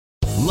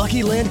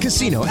Lucky Land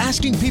Casino,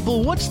 asking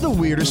people, what's the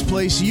weirdest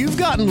place you've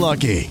gotten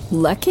lucky?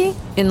 Lucky?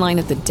 In line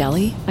at the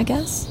deli, I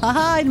guess?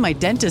 Aha, in my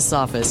dentist's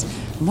office.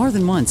 More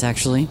than once,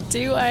 actually.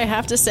 Do I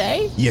have to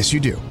say? Yes, you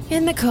do.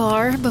 In the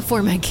car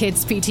before my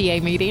kids'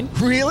 PTA meeting.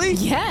 Really?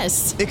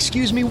 Yes.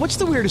 Excuse me, what's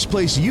the weirdest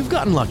place you've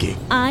gotten lucky?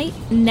 I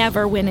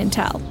never win and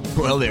tell.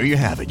 Well, there you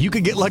have it. You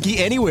can get lucky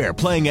anywhere,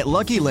 playing at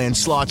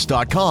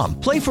LuckyLandSlots.com.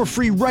 Play for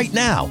free right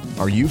now.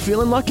 Are you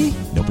feeling lucky?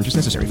 No purchase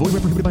necessary. Void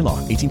where prohibited by law.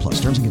 18+.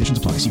 Terms and conditions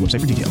apply. See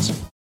website for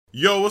details.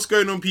 Yo, what's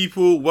going on,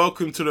 people?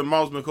 Welcome to the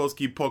Miles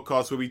Mikulski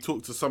podcast, where we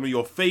talk to some of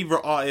your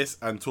favourite artists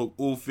and talk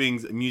all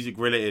things music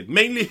related,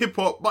 mainly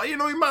hip-hop, but you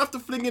know, we might have to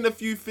fling in a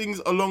few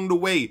things along the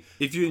way.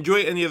 If you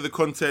enjoy any of the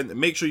content,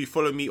 make sure you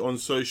follow me on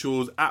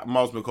socials at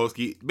Miles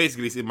Mikulski.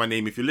 Basically, it's in my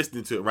name. If you're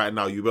listening to it right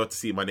now, you'll be able to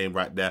see my name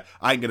right there.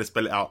 I ain't going to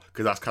spell it out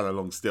because that's kind of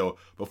long still.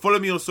 But follow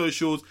me on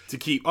socials to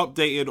keep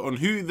updated on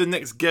who the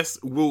next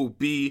guest will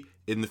be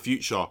in the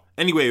future.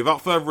 Anyway,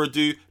 without further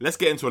ado, let's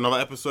get into another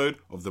episode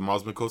of the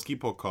Miles Mikulski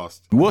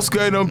podcast. What's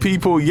going on,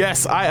 people?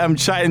 Yes, I am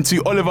chatting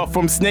to Oliver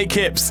from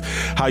Snakehips.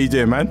 How you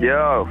doing, man?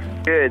 Yo,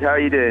 good. How are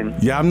you doing?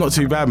 Yeah, I'm not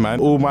too bad, man.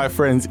 All My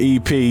Friends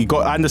EP.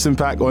 Got Anderson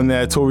Paak on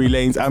there, Tory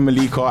Lanez and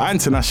Malika and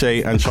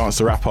Tinashe and Chance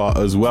the Rapper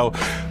as well.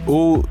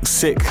 All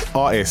sick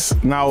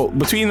artists. Now,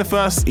 between the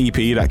first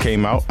EP that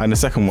came out and the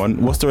second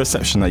one, what's the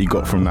reception that you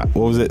got from that?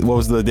 What was it? What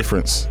was the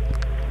difference?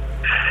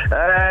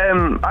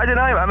 I don't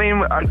know. I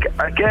mean,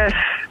 I guess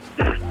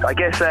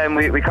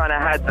we kind of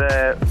had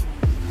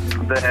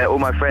the All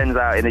My Friends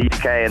out in the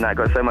UK, and that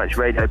got so much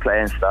radio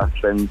play and stuff.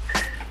 And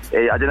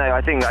I don't know.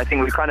 I think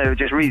we're kind of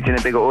just reaching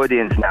a bigger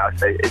audience now.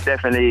 So it's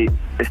definitely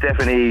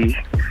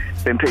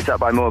been picked up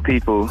by more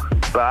people.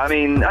 But I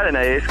mean, I don't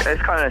know.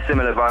 It's kind of a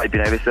similar vibe.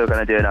 You know, we're still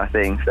kind of doing our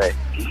thing, so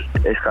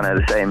it's kind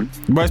of the same.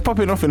 But it's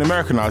popping off in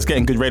America now. It's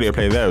getting good radio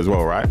play there as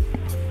well, right?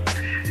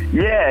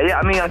 Yeah,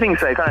 I mean, I think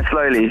so, kind of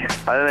slowly.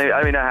 I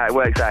don't know how it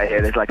works out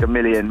here. There's like a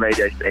million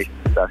radio stations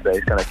and stuff, so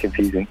it's kind of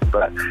confusing,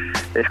 but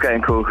it's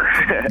going cool.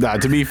 Nah,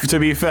 to be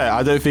fair,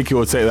 I don't think it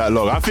will take that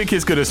long. I think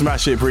it's going to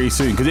smash it pretty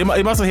soon, because it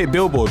must have hit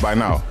Billboard by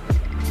now.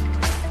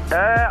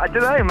 I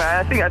don't know,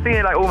 man. I think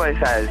it like almost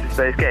has,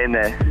 so it's getting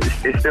there.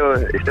 It's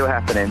still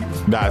happening.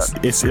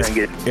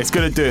 It's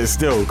gonna do it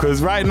still,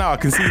 because right now I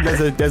can see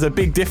there's a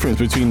big difference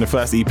between the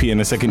first EP and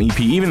the second EP.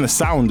 Even the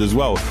sound as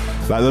well.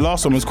 Like the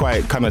last one was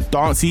quite kind of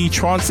dancey,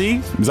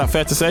 trancey. Is that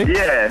fair to say?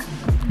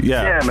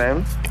 Yeah,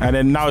 man. And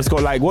then now it's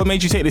got like, what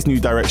made you take this new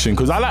direction?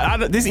 Because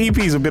this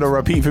EP's been a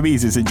repeat for me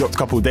since it dropped a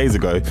couple of days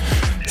ago.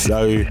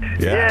 So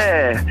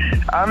yeah.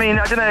 I mean,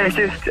 I don't know. It's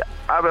just.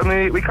 I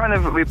mean,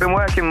 we've been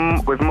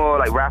working with more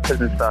like rappers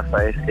and stuff, so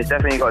it's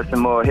definitely got some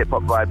more hip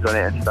hop vibes on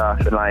it and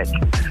stuff. And like,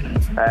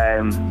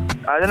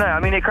 I don't know. I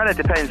mean, it kind of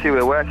depends who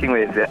we're working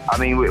with. I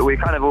mean, we're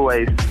kind of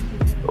always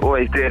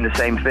doing the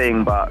same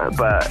thing, but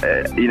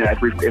you know,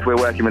 if we're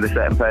working with a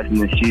certain person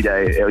in the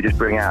studio, it'll just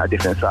bring out a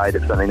different side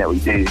of something that we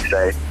do.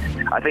 So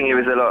I think it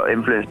was a lot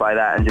influenced by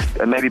that,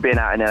 and maybe being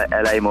out in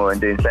LA more and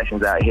doing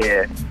sessions out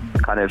here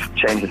kind of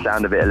changed the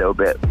sound of it a little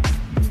bit.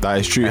 That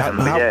is true.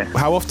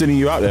 How often are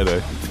you out there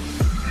though?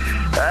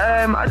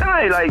 I don't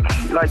know,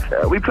 like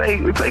we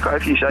play quite a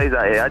few shows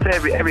out here. I'd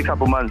say every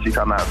couple months we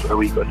come out for a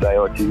week or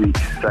so, or 2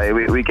 weeks. So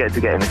we get to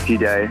get in the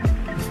studio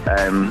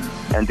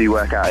and do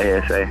work out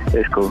here, so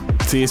it's cool.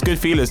 See, it's good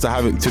feelers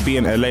to be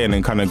in LA and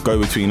then kind of go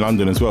between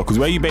London as well. Because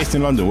where are you based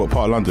in London? What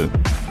part of London?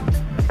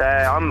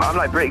 I'm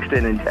like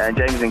Brixton and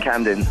James and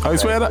Camden. Oh,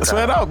 swear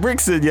that out,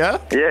 Brixton, yeah?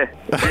 Yeah,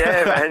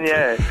 man,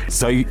 yeah.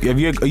 So have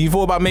you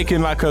thought about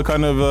making like a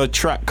kind of a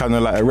track, kind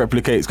of like it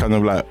replicates kind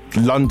of like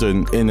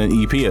London in an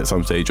EP at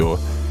some stage, or?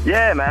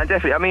 Yeah, man,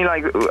 definitely. I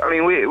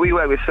mean, we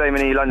work with so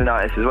many London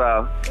artists as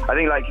well. I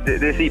think like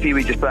this EP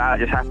we just put out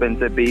just happened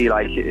to be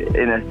like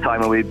in a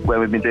time when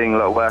we've been doing a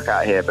lot of work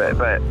out here.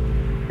 But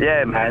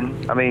yeah, man.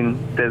 I mean,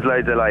 there's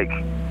loads of like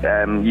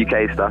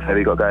UK stuff that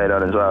we got going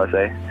on as well.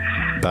 So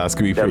that's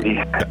gonna be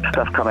pretty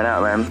stuff coming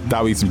out, man.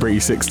 That'll be some pretty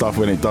sick stuff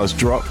when it does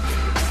drop.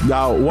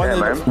 Now,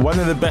 one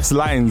of the best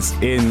lines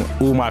in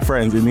All My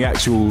Friends in the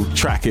actual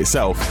track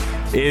itself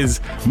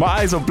is, "My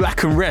eyes are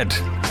black and red."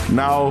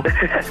 Now,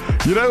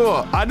 you know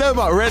what? I know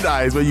about red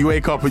eyes when you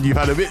wake up and you've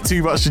had a bit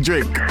too much to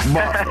drink,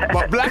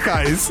 but black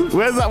eyes,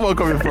 where's that one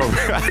coming from?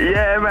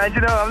 Yeah, man.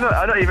 You know, I'm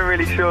not even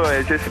really sure.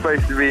 It's just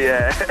supposed to be.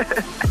 I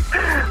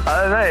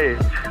don't know.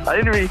 I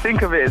didn't really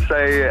think of it so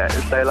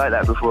like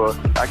that before.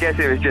 I guess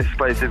it was just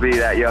supposed to be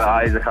that your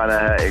eyes are kind of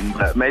hurting,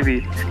 but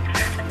maybe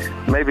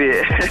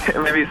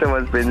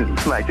someone's been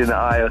smacked in the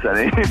eye or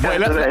something.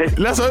 Wait,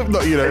 let's hope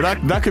not. You know,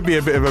 that could be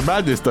a bit of a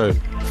madness though.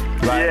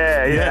 Like,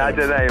 yeah, I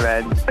don't know,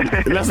 man.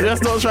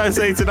 let's not try and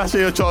say to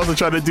Tinashe or Charles are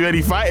trying to do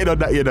any fighting on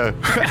that, you know.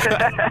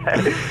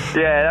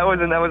 Yeah, that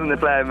wasn't the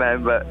plan,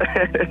 man, but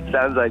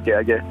sounds like it,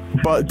 I guess.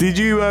 But do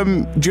you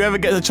ever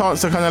get the chance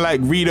to kind of like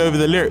read over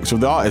the lyrics of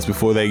the artists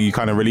before you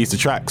kind of release the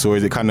tracks, or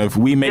is it kind of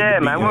we make? Yeah,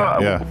 the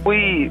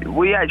beat, man.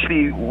 We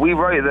actually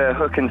wrote the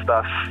hook and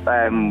stuff.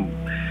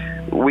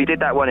 We did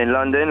that one in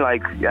London,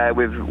 like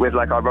with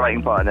like our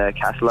writing partner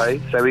Caslo.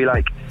 So we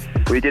like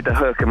we did the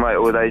hook and wrote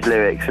all those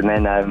lyrics, and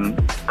then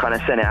kind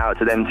of sent it out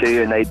to them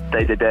too, and they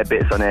did their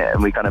bits on it,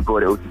 and we kind of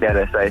brought it all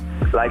together. So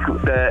like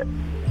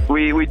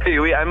we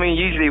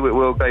usually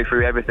we'll go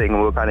through everything,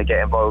 and we'll kind of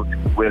get involved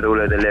with all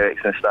of the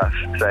lyrics and stuff.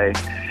 So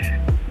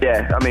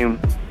yeah, I mean,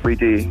 we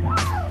do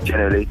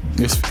generally.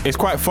 It's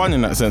quite fun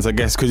in that sense, I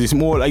guess, because it's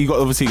more like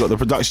obviously you got the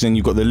production and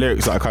you've got the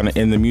lyrics that are kind of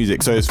in the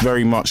music, so it's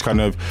very much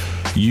kind of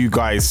you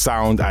guys'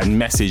 sound and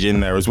message in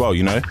there as well,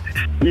 you know?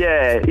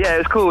 Yeah, it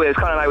was cool. It was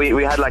kind of like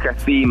we had like a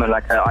theme and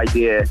like an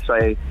idea,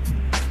 so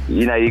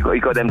you know, you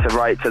got them to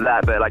write to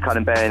that, but like kind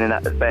of bearing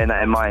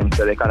that in mind,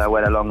 so they kind of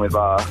went along with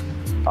our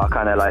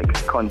kind of like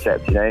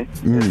concept, you know.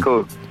 It's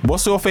cool.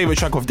 What's your favourite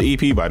track of the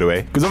EP, by the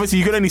way? Because obviously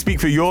you can only speak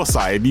for your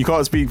side, you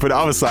can't speak for the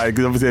other side,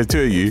 because obviously there's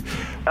two of you.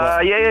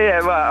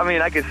 Yeah. Well, I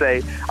mean, I could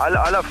say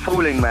I love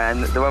Falling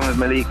Man, the one with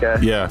Malika.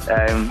 Yeah.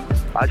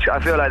 I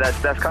feel like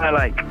that's kind of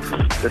like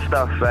the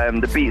stuff,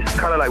 the beats,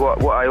 kind of like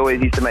what I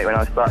always used to make when I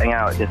was starting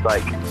out, just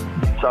like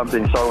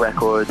sampling soul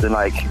records and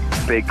like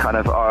big kind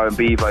of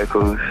R&B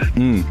vocals.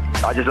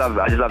 I just love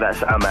that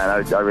sound, man.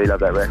 I really love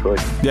that record.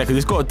 Yeah, because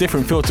it's got a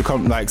different feel to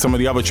like some of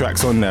the other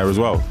tracks on there as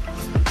well.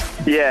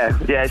 Yeah,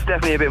 it's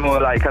definitely a bit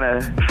more like kind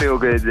of feel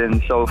good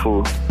and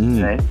soulful.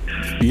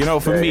 You know,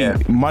 for me,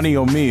 Money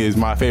on Me is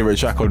my favourite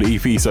track of the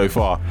EP so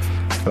far.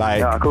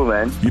 Like, cool,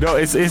 man. You know,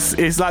 it's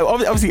like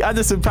obviously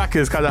Anderson .Paak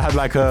has kind of had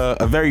like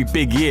a very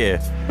big year.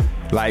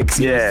 Like,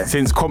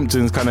 since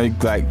Compton's kind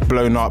of like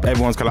blown up,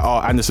 everyone's kind of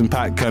like, oh, Anderson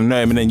 .Paak can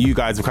know him, and then you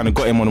guys have kind of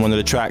got him on one of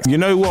the tracks. You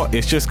know what?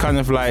 It's just kind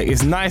of like,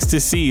 it's nice to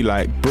see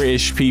like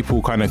British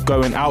people kind of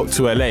going out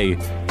to LA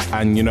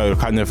and, you know,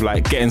 kind of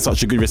like getting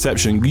such a good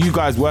reception. You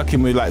guys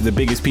working with like the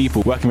biggest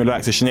people, working with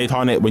like Sinead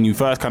Harnett when you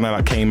first kind of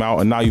like came out,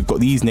 and now you've got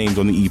these names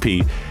on the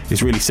EP.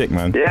 It's really sick,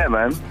 man. Yeah,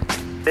 man.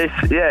 It's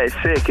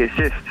sick.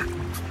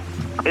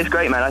 It's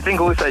great, man. I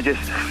think also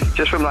just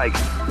from like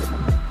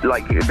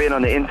being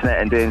on the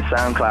internet and doing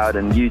SoundCloud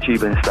and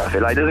YouTube and stuff,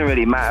 it like doesn't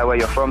really matter where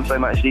you're from so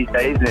much these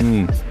days.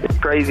 And it's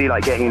crazy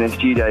like getting in a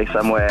studio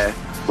somewhere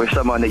with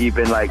someone that you've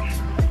been like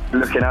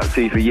looking up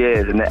to for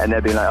years, and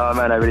they're being like, oh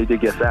man, I really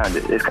dig your sound.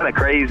 It's kind of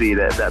crazy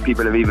that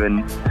people have even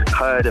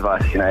heard of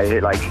us, you know,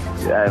 like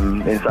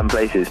in some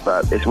places,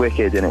 but it's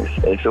wicked, and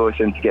it's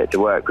awesome to get to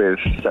work with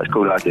such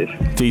cool artists.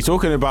 So you're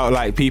talking about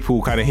like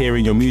people kind of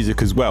hearing your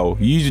music as well.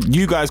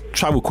 You guys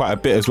travel quite a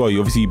bit as well.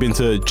 You've been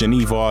to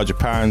Geneva,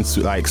 Japan,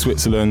 like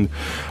Switzerland.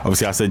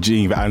 Obviously I said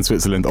Geneva and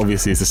Switzerland,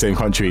 obviously it's the same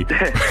country.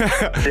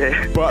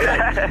 But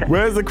like,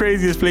 where's the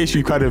craziest place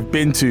you've kind of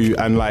been to,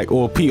 and like,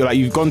 or people like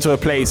you've gone to a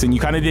place and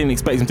you kind of didn't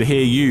expect them to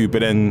hear you,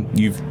 but then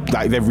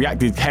they've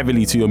reacted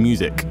heavily to your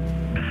music?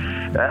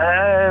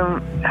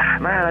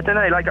 Man, I don't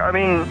know. Like, I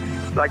mean,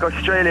 like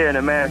Australia and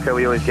America,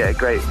 we always get a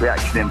great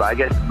reaction in, but I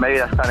guess maybe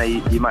that's kind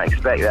of, you might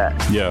expect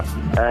that. Yeah.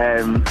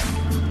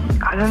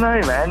 I don't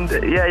know, man.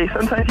 Yeah,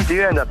 sometimes you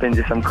do end up in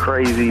just some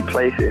crazy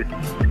places,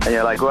 and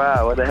you're like,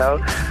 wow, what the hell?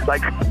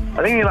 Like,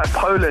 I think in like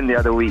Poland the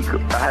other week,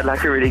 I had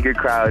like a really good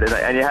crowd,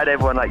 and you had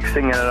everyone like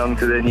singing along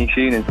to the new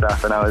tune and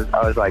stuff, and I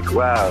was like,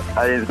 wow,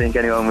 I didn't think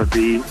anyone would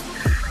be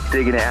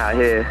digging it out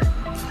here.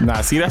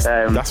 Nah, see,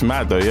 that's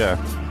mad though,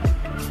 yeah.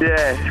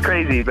 Yeah, it's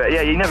crazy, but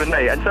yeah, you never know.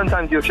 And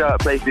sometimes you'll show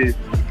up places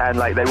and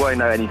like they won't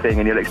know anything,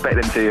 and you'll expect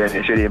them to, and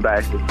it's really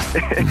embarrassing.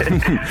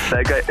 So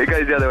it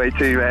goes the other way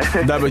too,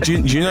 man. No, but do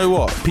you know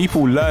what?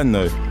 People learn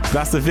though.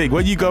 That's the thing.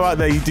 When you go out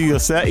there, you do your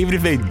set, even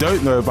if they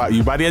don't know about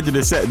you, by the end of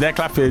the set, they're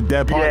clapping,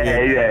 they're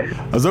partying.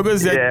 Yeah. As long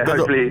as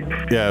hopefully.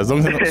 As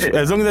long as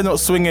they're not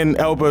swinging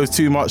elbows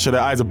too much so their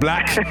eyes are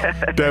black,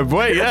 then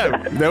boy,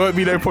 there won't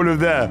be no problem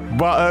there.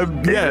 But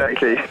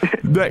Exactly.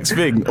 Next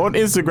thing on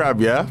Instagram,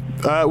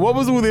 what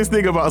was all this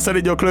thing about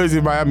selling your clothes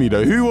in Miami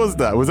though? Who was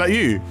that? Was that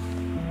you?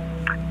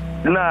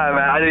 No,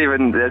 man, I didn't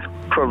even. That's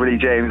probably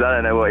James. I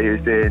don't know what he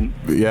was doing.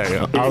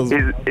 Yeah.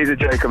 He's a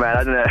joker, man.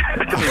 I don't know. I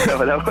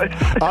don't know what that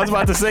was. I was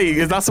about to say,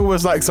 that's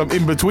almost like some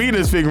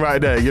in-betweeners thing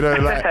right there, you know?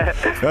 Like,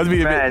 that'd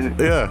be a bit,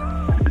 yeah.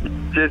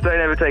 Just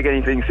don't ever take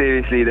anything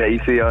seriously that you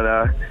see on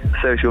our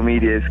social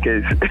medias,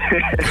 because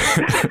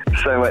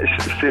so much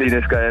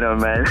silliness going on,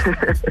 man.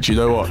 Do you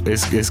know what?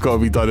 It's got to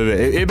be done, isn't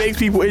it? It makes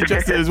people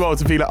interested as well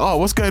to feel like, oh,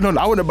 what's going on?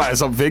 I want to buy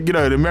something. You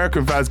know, the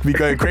American fans could be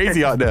going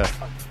crazy out there.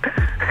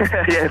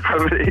 Yeah,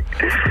 probably.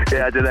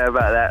 Yeah, I don't know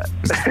about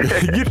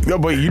that.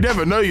 But you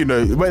never know, you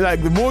know. But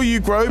like, the more you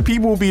grow,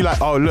 people will be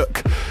like, oh,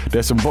 look,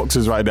 there's some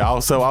boxes right there.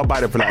 I'll buy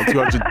them for like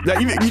 200.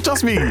 Like, you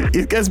trust me,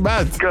 it gets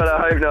mad. God,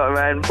 I hope not,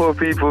 man. Poor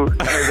people.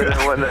 I hope they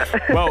don't want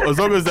that. Well, as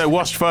long as they're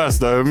washed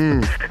first, though.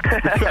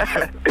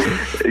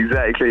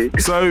 Exactly.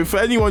 So for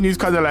anyone who's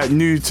kind of like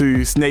new to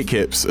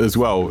Snakehips as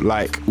well,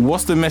 like,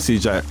 what's the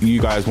message that you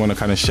guys want to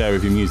kind of share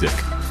with your music?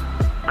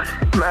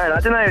 Man, I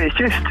don't know.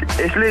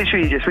 It's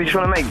literally just, we just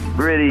want to make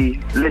really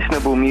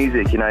listenable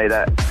music, you know,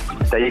 that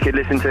you could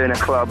listen to in a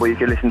club or you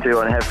could listen to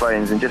on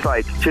headphones, and just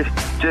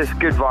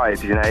good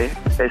vibes, you know.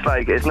 It's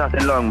like, it's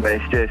nothing long, but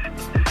it's just,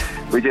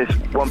 we just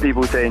want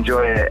people to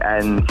enjoy it,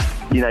 and,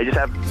 you know, just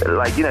have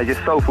like, you know,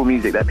 just soulful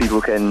music that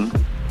people can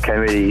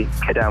really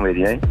get down with,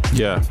 you know.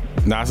 Yeah.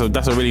 That's a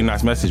really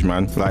nice message,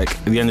 man. Like,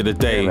 at the end of the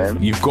day,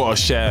 you've got to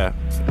share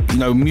you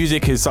know,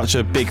 music is such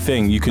a big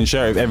thing. You can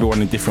share it with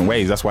everyone in different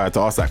ways. That's why I had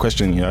to ask that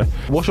question, you know.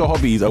 What's your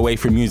hobbies away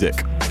from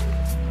music?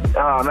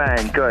 Oh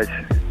man, God.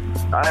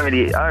 I don't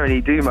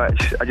really do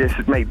much. I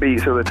just make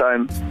beats all the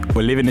time.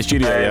 We live in the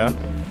studio, yeah?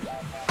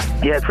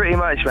 Yeah, pretty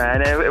much,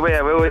 man.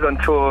 We're always on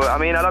tour. I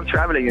mean, I love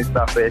traveling and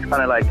stuff, but it's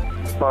kind of like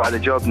part of the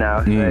job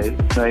now. So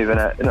it's not even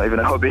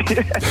a hobby.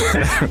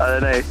 I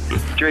don't know.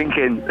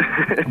 Drinking.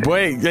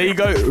 Boy, there you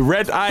go.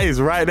 Red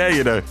eyes right there,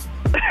 you know.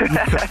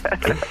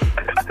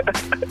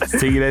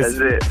 See, that's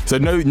it. So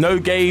no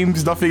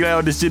games, nothing like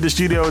on the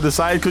studio on the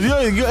side, because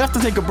you have to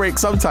take a break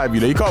sometime.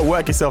 You know, you can't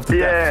work yourself to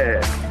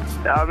death.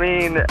 I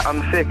mean,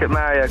 I'm sick at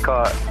Mario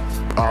Kart.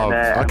 Oh,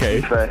 and,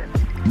 okay. But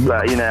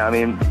I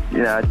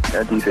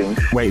do things.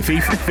 Wait,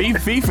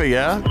 FIFA,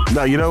 yeah?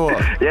 No, you know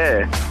what?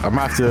 Yeah. I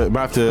might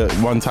have to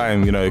one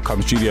time, you know,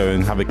 come studio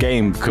and have a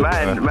game.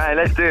 Man,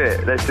 let's do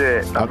it.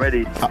 I'm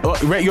ready.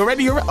 You're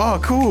ready? Oh,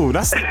 cool.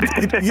 That's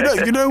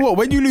you know what?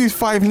 When you lose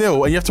 5-0 and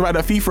you have to write a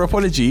FIFA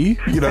apology,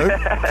 you know.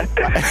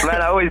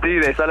 Man, I always do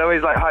this. I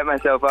always like hype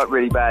myself up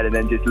really bad and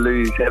then just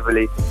lose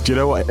heavily. Do you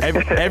know what?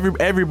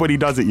 Everybody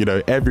does it, you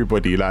know.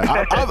 Everybody. Like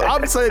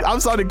I'm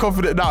sounding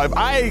confident now. If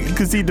I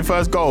concede the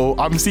first goal,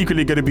 I'm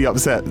secretly going to be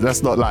upset.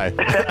 Let's not lie.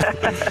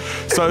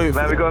 So,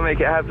 man, we got to make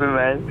it happen,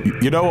 man.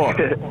 You know what?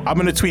 I'm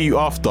going to tweet you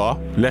after.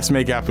 Let's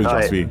make it happen,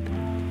 trust me.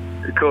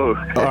 Cool.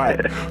 All right.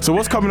 So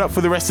what's coming up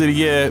for the rest of the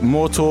year?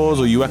 More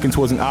tours, or you working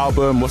towards an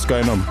album? What's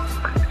going on?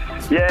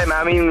 Yeah, man,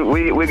 I mean,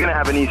 we're going to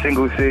have a new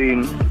single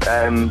soon.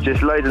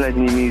 Just loads and loads of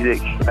new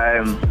music.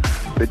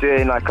 We're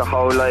doing like a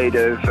whole load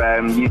of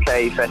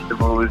UK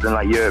festivals and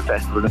like Europe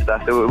festivals and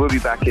stuff. So we'll be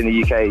back in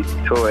the UK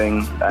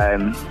touring.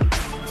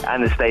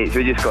 And the States.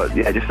 We just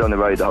on the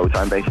road the whole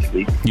time,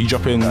 basically. You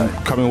dropping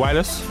Coming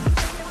Wireless?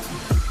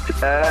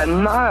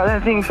 No, I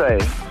don't think so.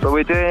 But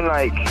we're doing a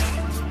load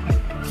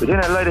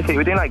of things.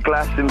 We're doing like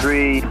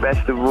Glastonbury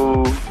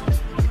Festival.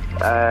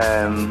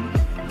 I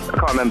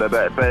can't remember,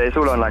 but it's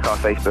all on like our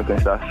Facebook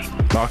and stuff.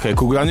 Okay,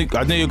 cool. I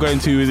know you're going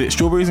to, is it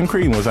Strawberries and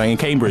Cream or something in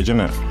Cambridge,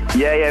 isn't it?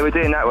 Yeah, we're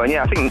doing that one.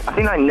 Yeah, I think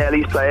like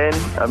Nelly's playing.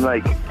 I'm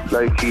like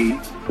low-key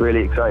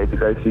really excited to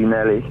go see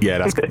Nelly. Yeah,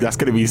 that's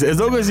gonna be, as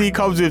long as he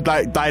comes with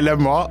like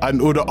Dilemma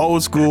and all the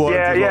old school ones.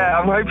 Yeah,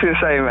 I'm hoping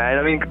so, man.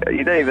 I mean,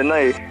 you don't even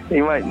know.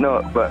 He might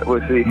not, but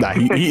we'll see. Nah,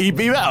 he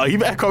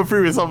better come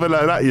through with something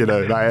like that, you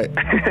know. Like,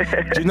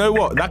 do you know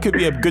what? That could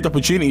be a good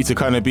opportunity to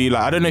kind of be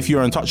like, I don't know if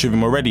you're in touch with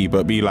him already,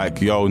 but be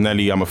like, yo,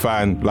 Nelly, I'm a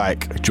fan.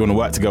 Like, do you want to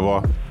work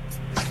together?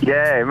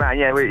 Yeah, man.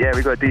 Yeah, we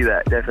got to do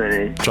that,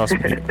 definitely. Trust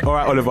me. All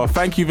right, Oliver.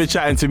 Thank you for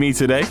chatting to me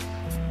today.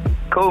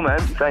 Cool, man.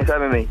 Thanks for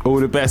having me. All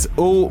the best.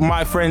 All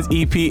My Friends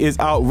EP is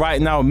out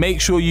right now.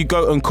 Make sure you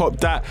go and cop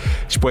that.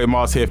 It's your boy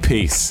Mars here.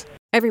 Peace.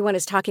 Everyone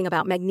is talking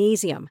about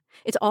magnesium.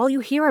 It's all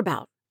you hear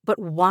about. But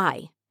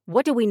why?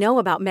 What do we know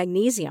about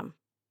magnesium?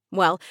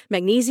 Well,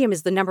 magnesium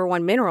is the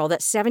 #1 mineral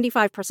that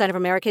 75% of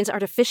Americans are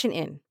deficient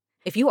in.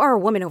 If you are a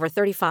woman over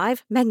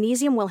 35,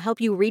 magnesium will help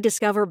you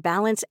rediscover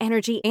balance,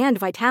 energy, and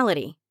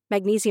vitality.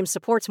 Magnesium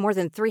supports more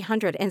than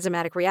 300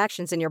 enzymatic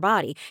reactions in your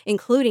body,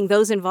 including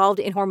those involved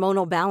in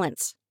hormonal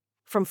balance.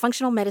 From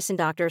functional medicine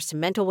doctors to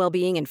mental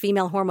well-being and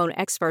female hormone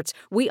experts,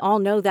 we all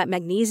know that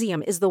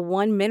magnesium is the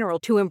one mineral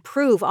to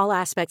improve all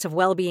aspects of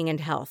well-being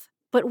and health.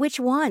 But which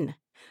one?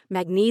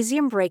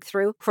 Magnesium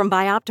Breakthrough from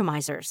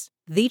Bioptimizers,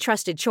 the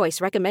trusted choice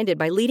recommended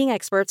by leading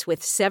experts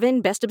with 7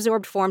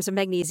 best-absorbed forms of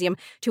magnesium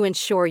to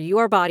ensure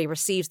your body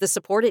receives the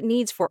support it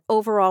needs for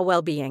overall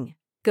well-being.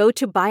 Go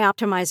to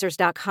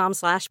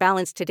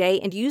bioptimizers.com/balance today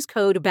and use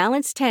code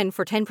BALANCE10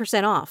 for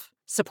 10% off.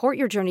 Support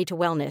your journey to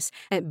wellness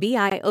at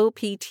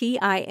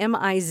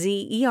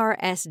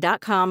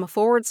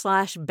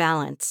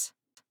bioptimizers.com/balance.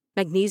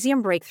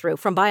 Magnesium Breakthrough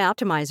from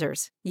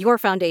Bioptimizers, your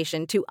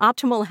foundation to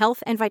optimal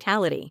health and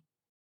vitality.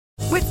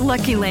 With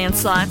Lucky Land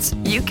Slots,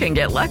 you can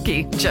get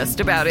lucky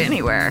just about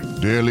anywhere.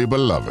 Dearly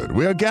beloved,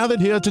 we are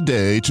gathered here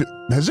today to...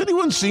 Has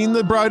anyone seen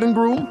the bride and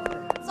groom?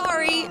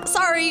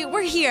 Sorry,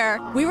 we're here.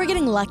 We were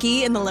getting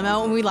lucky in the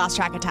limo and we lost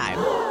track of time.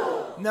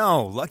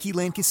 No, Lucky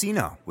Land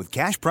Casino, with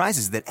cash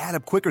prizes that add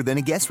up quicker than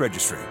a guest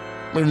registry.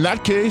 In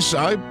that case,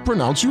 I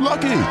pronounce you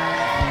lucky.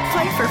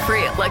 Play for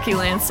free at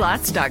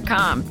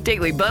LuckyLandSlots.com.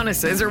 Daily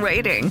bonuses are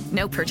waiting.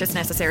 No purchase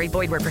necessary.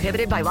 Void where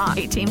prohibited by law.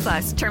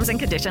 18+. Terms and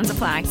conditions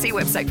apply. See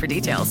website for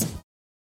details.